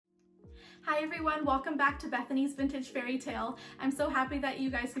Hi everyone, welcome back to Bethany's Vintage Fairy Tale. I'm so happy that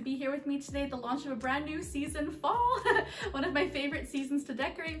you guys could be here with me today at the launch of a brand new season, fall. One of my favorite seasons to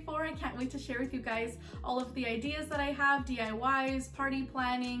decorate for. I can't wait to share with you guys all of the ideas that I have, DIYs, party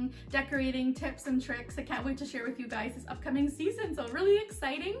planning, decorating tips and tricks. I can't wait to share with you guys this upcoming season, so really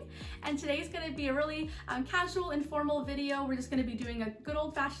exciting. And today's gonna be a really casual, informal video. We're just gonna be doing a good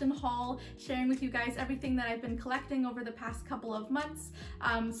old-fashioned haul, sharing with you guys everything that I've been collecting over the past couple of months.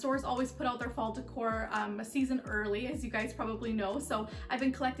 Stores always put out their fall decor a season early, as you guys probably know, so I've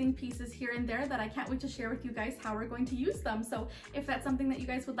been collecting pieces here and there that I can't wait to share with you guys how we're going to use them. So if that's something that you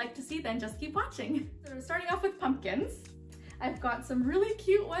guys would like to see, then just keep watching. So starting off with pumpkins. I've got some really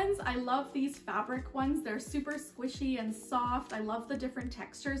cute ones. I love these fabric ones. They're super squishy and soft. I love the different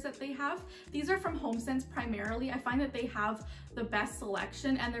textures that they have. These are from Homesense primarily. I find that they have the best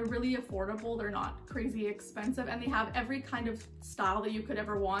selection and they're really affordable. They're not crazy expensive and they have every kind of style that you could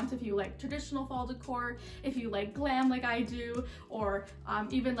ever want. If you like traditional fall decor, if you like glam like I do, or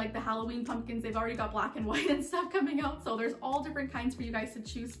even like the Halloween pumpkins, they've already got black and white and stuff coming out. So there's all different kinds for you guys to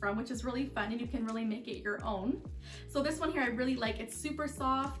choose from, which is really fun and you can really make it your own. So this one here, I really like. It's super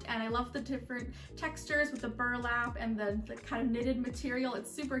soft and I love the different textures with the burlap and the kind of knitted material.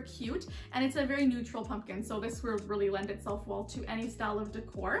 It's super cute and it's a very neutral pumpkin, so this will really lend itself well to any style of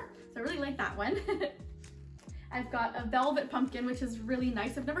decor. So I really like that one. I've got a velvet pumpkin, which is really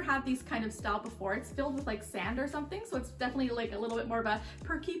nice. I've never had these kind of style before. It's filled with like sand or something, so it's definitely like a little bit more of a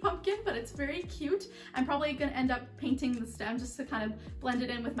perky pumpkin, but it's very cute. I'm probably gonna end up painting the stem just to kind of blend it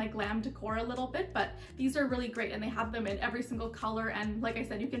in with my glam decor a little bit, but these are really great and they have them in every single color. And like I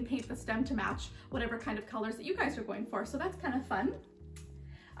said, you can paint the stem to match whatever kind of colors that you guys are going for, so that's kind of fun.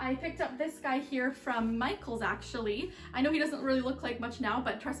 I picked up this guy here from Micheals actually. I know he doesn't really look like much now,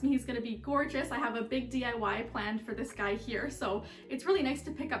 but trust me, he's gonna be gorgeous. I have a big DIY planned for this guy here, so it's really nice to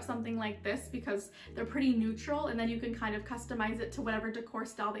pick up something like this because they're pretty neutral and then you can kind of customize it to whatever decor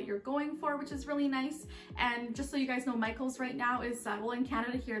style that you're going for, which is really nice. And just so you guys know, Micheals right now is, well, in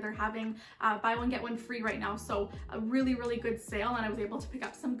Canada here, they're having buy one, get one free right now, so a really, really good sale, and I was able to pick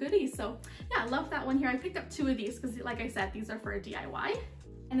up some goodies. So yeah, I love that one here. I picked up two of these because like I said, these are for a DIY.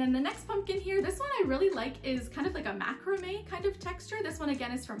 And then the next pumpkin here, this one I really like is kind of like a macrame kind of texture. This one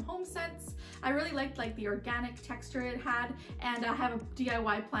again is from Homesense. I really liked like the organic texture it had, and I have a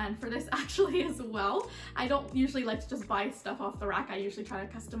DIY plan for this actually as well. I don't usually like to just buy stuff off the rack. I usually try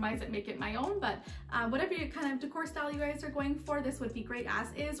to customize it, make it my own, but whatever kind of decor style you guys are going for, this would be great as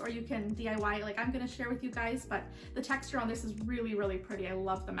is, or you can DIY like I'm gonna share with you guys, but the texture on this is really, really pretty. I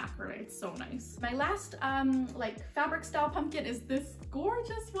love the macrame, it's so nice. My last like fabric style pumpkin is this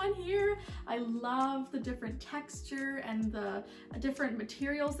gorgeous one here. I love the different texture and the different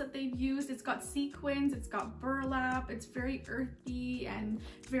materials that they've used. It's got sequins, it's got burlap, it's very earthy and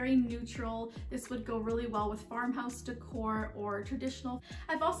very neutral. This would go really well with farmhouse decor or traditional.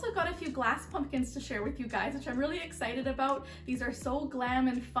 I've also got a few glass pumpkins to share with you guys, which I'm really excited about. These are so glam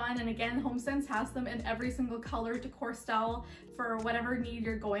and fun, and again, Homesense has them in every single color, decor style for whatever need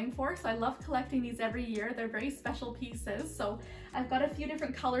you're going for. So I love collecting these every year. They're very special pieces. So I've got a few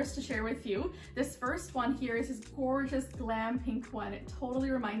different colors to share with you. This first one here is this gorgeous glam pink one. It totally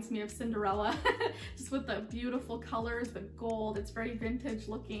reminds me of Cinderella, just with the beautiful colors, the gold. It's very vintage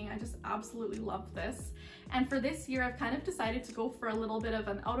looking. I just absolutely love this. And for this year, I've kind of decided to go for a little bit of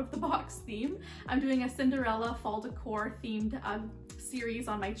an out-of-the-box theme. I'm doing a Cinderella fall decor themed series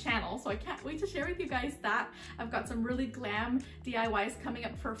on my channel, so I can't wait to share with you guys that. I've got some really glam DIYs coming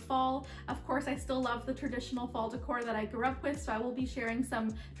up for fall. Of course, I still love the traditional fall decor that I grew up with, so I will be sharing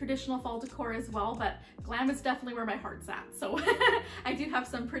some traditional fall decor as well, but glam is definitely where my heart's at. So I do have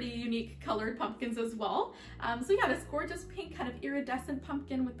some pretty unique colored pumpkins as well. So yeah, this gorgeous pink kind of iridescent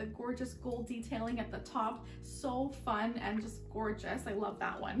pumpkin with the gorgeous gold detailing at the top. So fun and just gorgeous. I love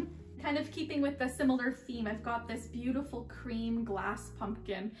that one. Kind of keeping with the similar theme, I've got this beautiful cream glass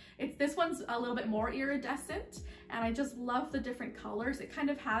pumpkin. This one's a little bit more iridescent and I just love the different colors. It kind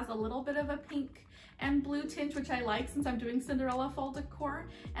of has a little bit of a pink and blue tint, which I like since I'm doing Cinderella fall decor.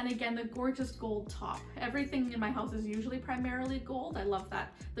 And again, the gorgeous gold top. Everything in my house is usually primarily gold. I love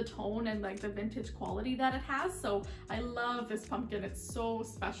that, the tone and like the vintage quality that it has. So I love this pumpkin. It's so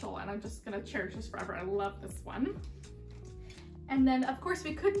special and I'm just gonna cherish this forever. I love this one. And then of course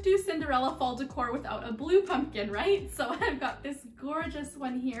we couldn't do Cinderella fall decor without a blue pumpkin, right? So I've got this gorgeous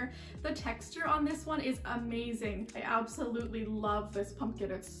one here. The texture on this one is amazing. I absolutely love this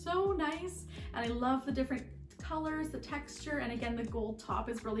pumpkin. It's so nice and I love the different colors, the texture, and again the gold top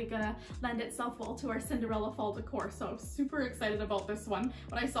is really gonna lend itself well to our Cinderella fall decor. So I'm super excited about this one.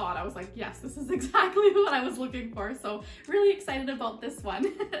 When I saw it I was like, yes, this is exactly what I was looking for. So really excited about this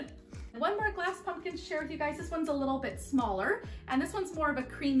one. One more glass pumpkin to share with you guys. This one's a little bit smaller, and this one's more of a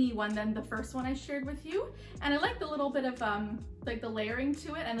creamy one than the first one I shared with you. And I like the little bit of like the layering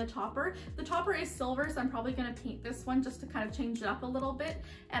to it and the topper. The topper is silver, so I'm probably gonna paint this one just to kind of change it up a little bit.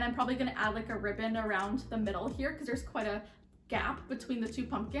 And I'm probably gonna add like a ribbon around the middle here because there's quite a gap between the two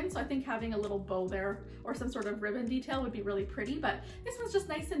pumpkins, so I think having a little bow there or some sort of ribbon detail would be really pretty. But this one's just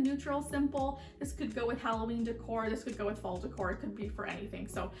nice and neutral, simple. This could go with Halloween decor, this could go with fall decor, it could be for anything.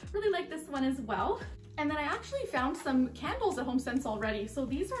 So really like this one as well. And then I actually found some candles at Homesense already. So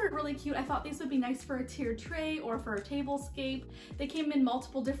these are really cute. I thought these would be nice for a tiered tray or for a tablescape. They came in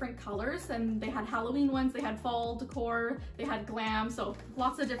multiple different colors, and they had Halloween ones, they had fall decor, they had glam, so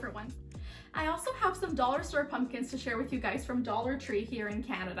lots of different ones. I also have some dollar store pumpkins to share with you guys from Dollar Tree here in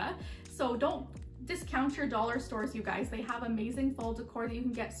Canada. So don't discount your dollar stores, you guys. They have amazing fall decor that you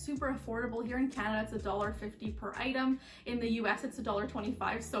can get super affordable. Here in Canada, it's $1.50 per item. In the US, it's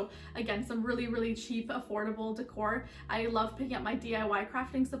 $1.25. So again, some really, really cheap, affordable decor. I love picking up my DIY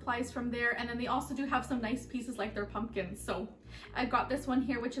crafting supplies from there. And then they also do have some nice pieces like their pumpkins. So I got this one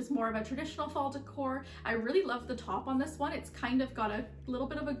here, which is more of a traditional fall decor. I really love the top on this one. It's kind of got a little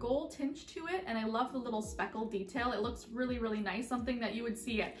bit of a gold tinge to it, and I love the little speckled detail. It looks really, really nice. Something that you would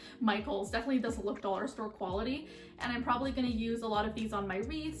see at Micheals. Definitely doesn't look dollar store quality. And I'm probably going to use a lot of these on my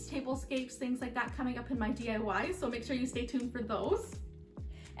wreaths, tablescapes, things like that coming up in my DIY. So make sure you stay tuned for those.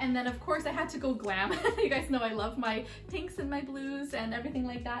 And then of course I had to go glam. You guys know I love my pinks and my blues and everything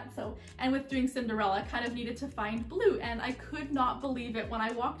like that. So, and with doing Cinderella, I kind of needed to find blue, and I could not believe it when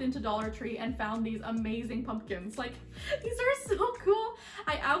I walked into Dollar Tree and found these amazing pumpkins. Like, these are so cool.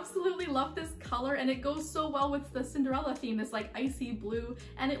 I absolutely love this color, and it goes so well with the Cinderella theme, this like icy blue,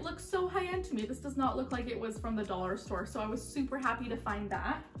 and it looks so high-end to me. This does not look like it was from the dollar store, so I was super happy to find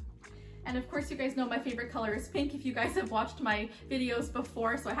that. And of course, you guys know my favorite color is pink if you guys have watched my videos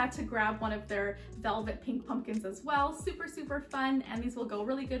before, so I had to grab one of their velvet pink pumpkins as well. Super, super fun, and these will go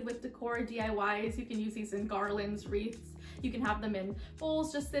really good with decor, DIYs. You can use these in garlands, wreaths. You can have them in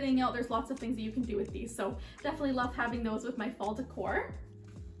bowls just sitting out. There's lots of things that you can do with these, so definitely love having those with my fall decor.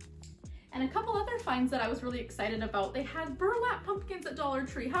 And a couple other finds that I was really excited about. They had burlap pumpkins at Dollar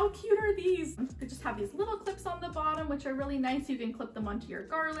Tree. How cute are these? They just have these little clips on the bottom, which are really nice. You can clip them onto your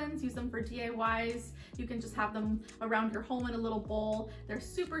garlands, use them for DIYs. You can just have them around your home in a little bowl. They're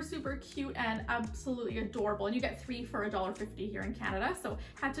super, super cute and absolutely adorable. And you get 3 for $1.50 here in Canada. So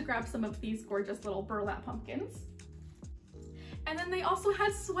had to grab some of these gorgeous little burlap pumpkins. And then they also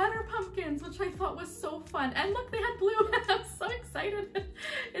had sweater pumpkins, which I thought was so fun. And look, they had blue. I'm so excited.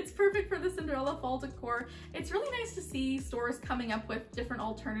 It's perfect for the Cinderella fall decor. It's really nice to see stores coming up with different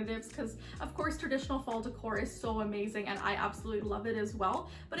alternatives because, of course, traditional fall decor is so amazing and I absolutely love it as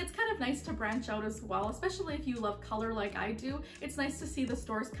well. But it's kind of nice to branch out as well, especially if you love color like I do. It's nice to see the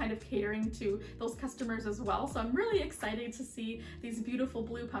stores kind of catering to those customers as well. So I'm really excited to see these beautiful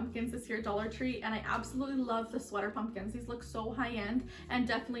blue pumpkins this year at Dollar Tree, and I absolutely love the sweater pumpkins. These look so high-end and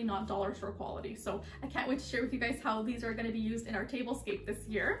definitely not dollar store quality. So I can't wait to share with you guys how these are going to be used in our tablescape this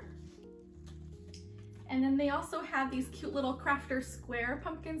year. And then they also have these cute little crafter square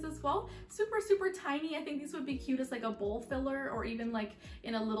pumpkins as well. Super, super tiny. I think these would be cute as like a bowl filler, or even like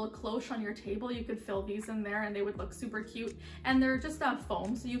in a little cloche on your table. You could fill these in there and they would look super cute. And they're just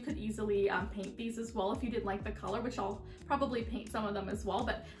foam, so you could easily paint these as well if you didn't like the color, which I'll probably paint some of them as well.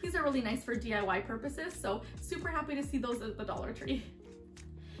 But these are really nice for DIY purposes. So super happy to see those at the Dollar Tree.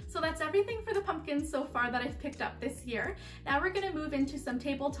 So that's everything for the pumpkins so far that I've picked up this year. Now we're gonna move into some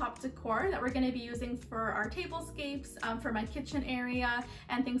tabletop decor that we're gonna be using for our tablescapes, for my kitchen area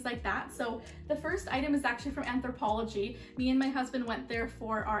and things like that. So the first item is actually from Anthropologie. Me and my husband went there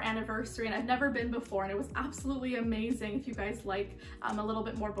for our anniversary, and I've never been before, and it was absolutely amazing. If you guys like a little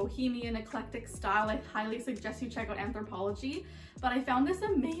bit more bohemian, eclectic style, I highly suggest you check out Anthropologie. But I found this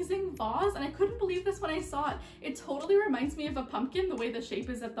amazing vase, and I couldn't believe this when I saw it. It totally reminds me of a pumpkin, the way the shape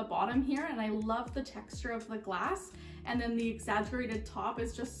is at the bottom here, and I love the texture of the glass. And then the exaggerated top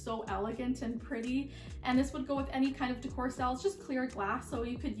is just so elegant and pretty. And this would go with any kind of decor style. It's just clear glass, so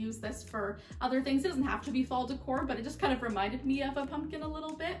you could use this for other things. It doesn't have to be fall decor, but it just kind of reminded me of a pumpkin a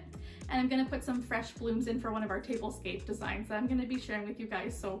little bit. And I'm gonna put some fresh blooms in for one of our tablescape designs that I'm gonna be sharing with you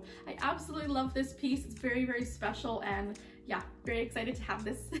guys. So I absolutely love this piece. It's very, very special, and yeah, very excited to have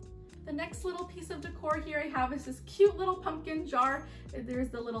this. The next little piece of decor here I have is this cute little pumpkin jar. There's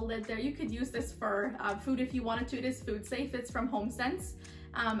the little lid there. You could use this for food if you wanted to. It is food safe. It's from Homesense.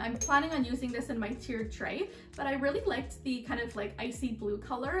 I'm planning on using this in my tiered tray, but I really liked the kind of like icy blue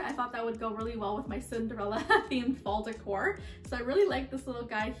color. I thought that would go really well with my Cinderella themed fall decor. So I really like this little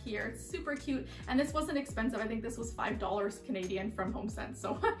guy here. It's super cute, and this wasn't expensive. I think this was $5 Canadian from Homesense,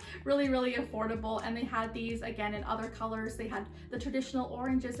 so really, really affordable. And they had these again in other colors. They had the traditional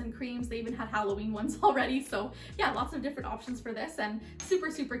oranges and creams. They even had Halloween ones already. So yeah, lots of different options for this, and super,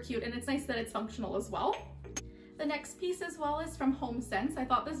 super cute. And it's nice that it's functional as well. The next piece as well is from Homesense. I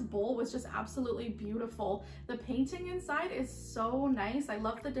thought this bowl was just absolutely beautiful. The painting inside is so nice. I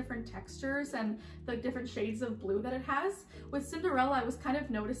love the different textures and the different shades of blue that it has. With Cinderella, I was kind of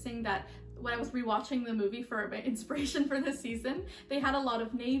noticing that when I was rewatching the movie for inspiration for this season, they had a lot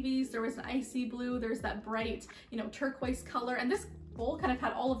of navies. There was an icy blue, there's that bright, you know, turquoise color, and this bowl kind of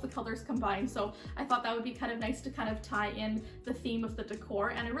had all of the colors combined. So I thought that would be kind of nice to kind of tie in the theme of the decor,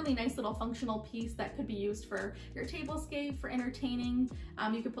 and a really nice little functional piece that could be used for your tablescape, for entertaining.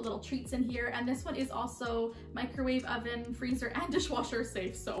 You could put little treats in here, and this one is also microwave, oven, freezer, and dishwasher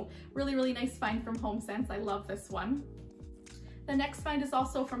safe. So really, really nice find from Homesense. I love this one. The next find is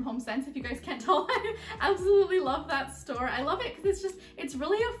also from Homesense. If you guys can't tell, I absolutely love that store. I love it because it's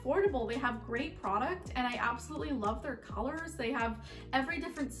really affordable. They have great product, and I absolutely love their colors. They have every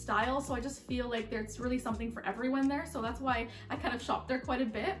different style, so I just feel like there's really something for everyone there. So that's why I kind of shopped there quite a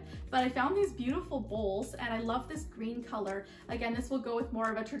bit. But I found these beautiful bowls, and I love this green color. Again, this will go with more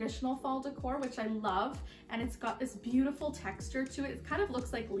of a traditional fall decor, which I love. And it's got this beautiful texture to it. It kind of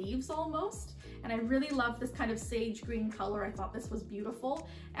looks like leaves almost. And I really love this kind of sage green color. I thought this was beautiful.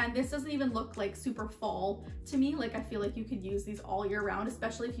 And this doesn't even look like super fall to me. Like, I feel like you could use these all year round,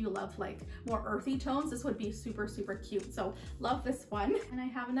 especially if you love like more earthy tones. This would be super, super cute. So love this one. And I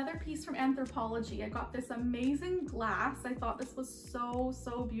have another piece from Anthropologie. I got this amazing glass. I thought this was so,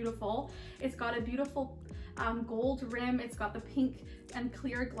 so beautiful. It's got a beautiful gold rim. It's got the pink and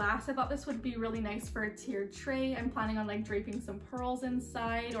clear glass. I thought this would be really nice for a tiered tray. I'm planning on like draping some pearls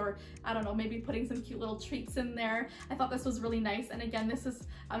inside, or I don't know, maybe putting some cute little treats in there. I thought this was really nice. And again, this is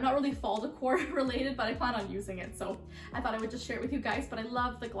not really fall decor related, but I plan on using it. So I thought I would just share it with you guys, but I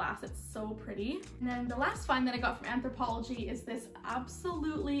love the glass. It's so pretty. And then the last find that I got from Anthropologie is this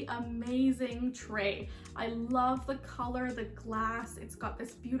absolutely amazing tray. I love the color, the glass. It's got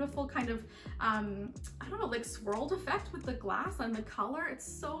this beautiful kind of, I don't know, like swirled effect with the glass and the color. It's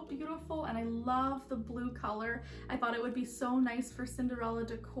so beautiful, and I love the blue color. I thought it would be so nice for Cinderella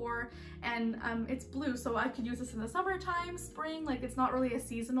decor, and it's blue, so I could use this in the summertime, spring. Like, it's not really a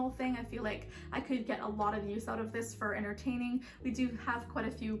seasonal thing. I feel like I could get a lot of use out of this for entertaining. We do have quite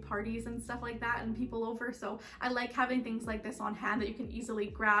a few parties and stuff like that and people over, so I like having things like this on hand that you can easily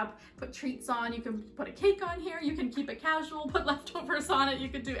grab, put treats on. You can put a cake on here, you can keep it casual, put leftovers on it, you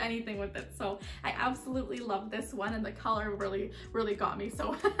could do anything with it. So I absolutely love this one, and the color really, really got me.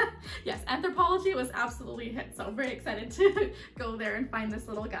 So yes, Anthropologie was absolutely a hit. So I'm very excited to go there and find this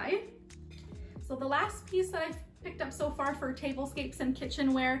little guy. So the last piece that I've picked up so far for tablescapes and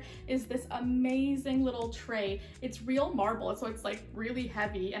kitchenware is this amazing little tray. It's real marble, so it's like really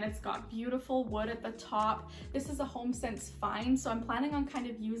heavy, and it's got beautiful wood at the top. This is a Homesense find, so I'm planning on kind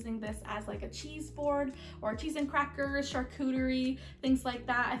of using this as like a cheese board or cheese and crackers, charcuterie, things like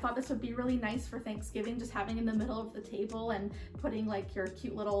that. I thought this would be really nice for Thanksgiving, just having in the middle of the table and putting like your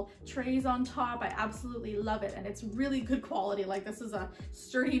cute little trays on top. I absolutely love it, and it's really good quality. Like, this is a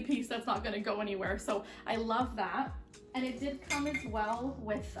sturdy piece that's not going to go anywhere, so I love that. And it did come as well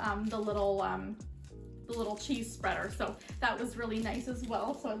with the little cheese spreader, so that was really nice as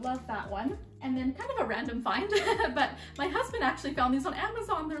well. So I love that one. And then kind of a random find, but my husband actually found these on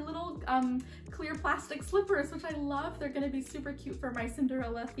Amazon. They're little clear plastic slippers, which I love. They're gonna be super cute for my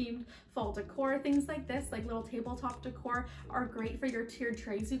Cinderella themed fall decor. Things like this, like little tabletop decor, are great for your tiered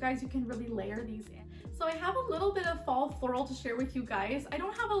trays. You guys, you can really layer these in. So I have a little bit of fall floral to share with you guys. I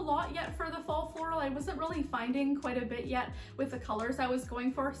don't have a lot yet for the fall floral. I wasn't really finding quite a bit yet with the colors I was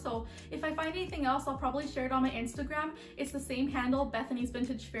going for. So if I find anything else, I'll probably share it on my Instagram. It's the same handle, Bethany's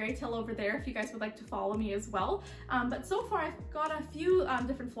Vintage Fairytale, over there if you guys would like to follow me as well. But so far I've got a few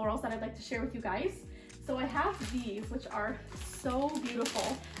different florals that I'd like to share with you guys. So I have these, which are so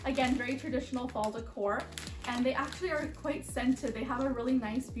beautiful. Again, very traditional fall decor, and they actually are quite scented. They have a really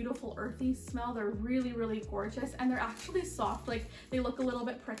nice, beautiful, earthy smell. They're really, really gorgeous, and they're actually soft. Like, they look a little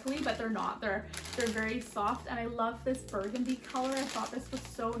bit prickly, but they're not. They're very soft, and I love this burgundy color. I thought this was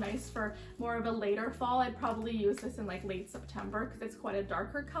so nice for more of a later fall. I'd probably use this in like late September because it's quite a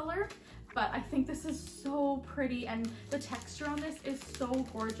darker color. But I think this is so pretty, and the texture on this is so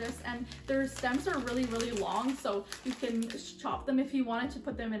gorgeous, and their stems are really, really long, so you can chop them if you wanted to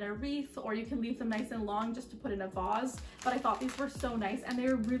put them in a wreath, or you can leave them nice and long just to put in a vase, but I thought these were so nice and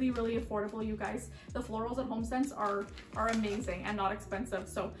they're really, really affordable, you guys. The florals at Homesense are amazing and not expensive,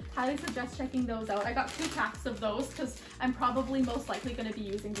 so highly suggest checking those out. I got 2 packs of those because I'm probably most likely going to be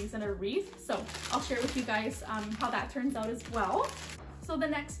using these in a wreath, so I'll share with you guys how that turns out as well. So the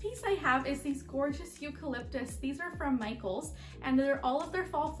next piece I have is these gorgeous eucalyptus. These are from Micheals, and all of their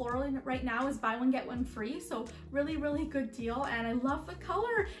fall floral right now is buy one get one free, so really, really good deal. And I love the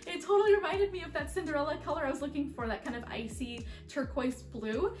color. It totally reminded me of that Cinderella color I was looking for, that kind of icy turquoise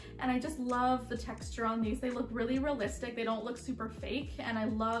blue. And I just love the texture on these. They look really realistic. They don't look super fake, and I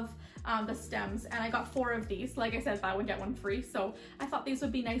love the stems. And I got 4 of these. Like I said, buy one get one free, so I thought these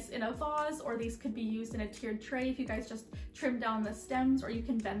would be nice in a vase, or these could be used in a tiered tray if you guys just trim down the stems, or you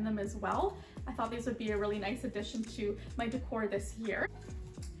can bend them as well. I thought these would be a really nice addition to my decor this year.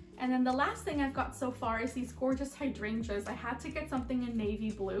 And then the last thing I've got so far is these gorgeous hydrangeas. I had to get something in navy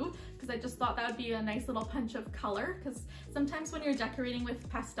blue because I just thought that would be a nice little punch of color, because sometimes when you're decorating with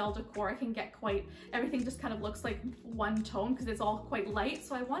pastel decor, it can get everything just kind of looks like one tone because it's all quite light.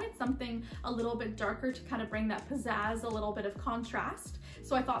 So I wanted something a little bit darker to kind of bring that pizzazz, a little bit of contrast.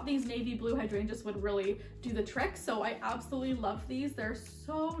 So I thought these navy blue hydrangeas would really do the trick. So I absolutely love these. They're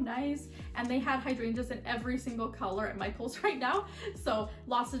so nice. And they had hydrangeas in every single color at Micheals right now. So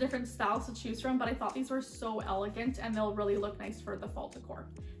lots of different styles to choose from, but I thought these were so elegant and they'll really look nice for the fall decor.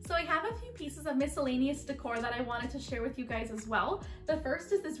 So I have a few pieces of miscellaneous decor that I wanted to share with you guys as well. The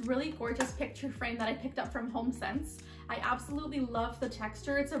first is this really gorgeous picture frame that I picked up from Homesense. I absolutely love the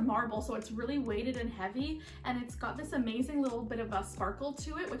texture. It's a marble, so it's really weighted and heavy, and it's got this amazing little bit of a sparkle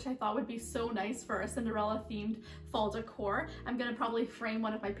to it, which I thought would be so nice for a Cinderella themed fall decor. I'm gonna probably frame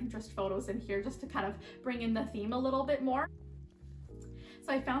one of my Pinterest photos in here just to kind of bring in the theme a little bit more.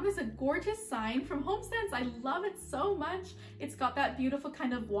 So I found this a gorgeous sign from Homesense. I love it so much. It's got that beautiful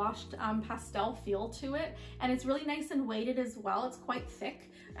kind of washed pastel feel to it, and it's really nice and weighted as well. It's quite thick,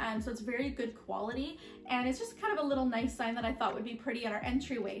 so it's very good quality, and it's just kind of a little nice sign that I thought would be pretty at our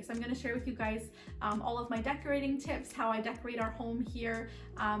entryway. So I'm going to share with you guys all of my decorating tips, how I decorate our home here,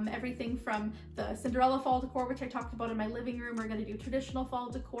 everything from the Cinderella fall decor, which I talked about in my living room. We're going to do traditional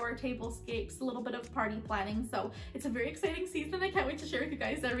fall decor, tablescapes, a little bit of party planning. So it's a very exciting season. I can't wait to share with you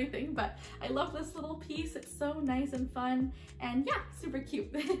guys everything, but I love this little piece. It's so nice and fun, and yeah, super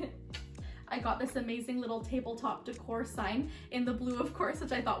cute. I got this amazing little tabletop decor sign in the blue, of course,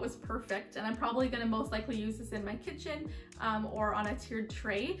 which I thought was perfect. And I'm probably gonna most likely use this in my kitchen or on a tiered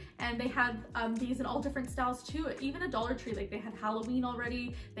tray. And they had these in all different styles too, even a Dollar Tree. Like they had Halloween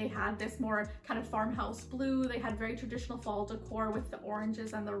already. They had this more kind of farmhouse blue. They had very traditional fall decor with the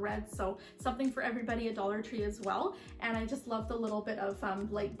oranges and the reds. So something for everybody at Dollar Tree as well. And I just love the little bit of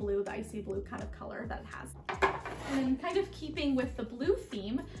light blue, the icy blue kind of color that it has. And then kind of keeping with the blue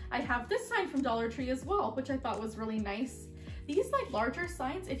theme, I have this sign from Dollar Tree as well, which I thought was really nice. These like larger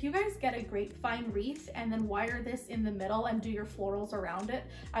signs, if you guys get a grapevine wreath and then wire this in the middle and do your florals around it,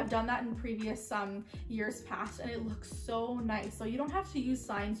 I've done that in previous years past, and it looks so nice. So you don't have to use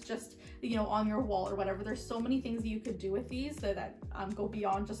signs just, you know, on your wall or whatever. There's so many things you could do with these that go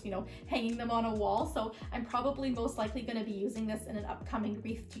beyond just, you know, hanging them on a wall. So I'm probably most likely going to be using this in an upcoming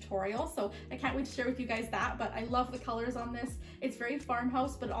wreath tutorial. So I can't wait to share with you guys that, but I love the colors on this. It's very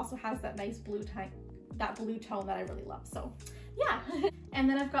farmhouse, but it also has that nice blue tone that I really love. So yeah. And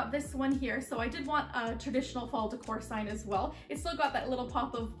then I've got this one here. So I did want a traditional fall decor sign as well. It's still got that little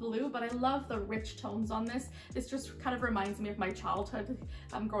pop of blue, but I love the rich tones on this. This just kind of reminds me of my childhood.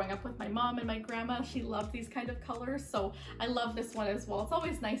 Growing up with my mom and my grandma, she loved these kind of colors. So I love this one as well. It's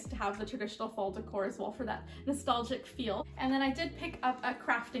always nice to have the traditional fall decor as well for that nostalgic feel. And then I did pick up a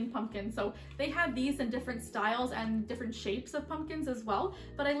crafting pumpkin. So they had these in different styles and different shapes of pumpkins as well.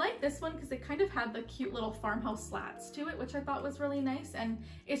 But I like this one because it kind of had the cute little farmhouse slats to it, which I thought was really nice. And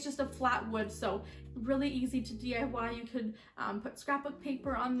it's just a flat wood, so really easy to DIY. You could put scrapbook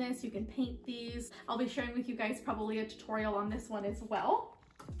paper on this. You can paint these. I'll be sharing with you guys probably a tutorial on this one as well.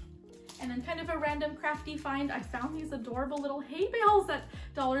 And then kind of a random crafty find, I found these adorable little hay bales at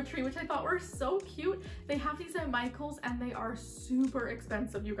Dollar Tree, which I thought were so cute. They have these at Micheals and they are super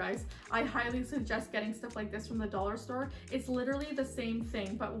expensive, you guys. I highly suggest getting stuff like this from the dollar store. It's literally the same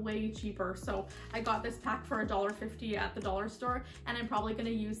thing, but way cheaper. So I got this pack for $1.50 at the dollar store, and I'm probably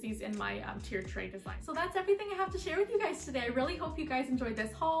gonna use these in my tiered tray design. So that's everything I have to share with you guys today. I really hope you guys enjoyed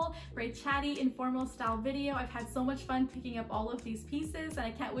this haul. Very chatty, informal style video. I've had so much fun picking up all of these pieces, and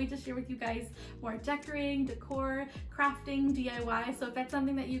I can't wait to share with you you guys more decorating, decor, crafting, DIY. So if that's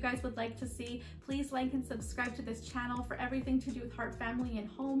something that you guys would like to see, please like and subscribe to this channel for everything to do with heart, family, and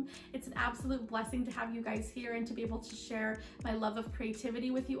home. It's an absolute blessing to have you guys here and to be able to share my love of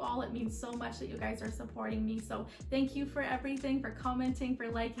creativity with you all. It means so much that you guys are supporting me. So thank you for everything, for commenting, for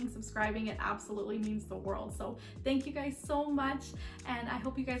liking, subscribing. It absolutely means the world. So thank you guys so much. And I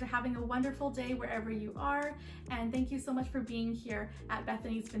hope you guys are having a wonderful day wherever you are. And thank you so much for being here at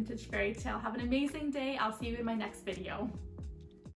Bethany's Vintage Fairy Tale. Have an amazing day. I'll see you in my next video.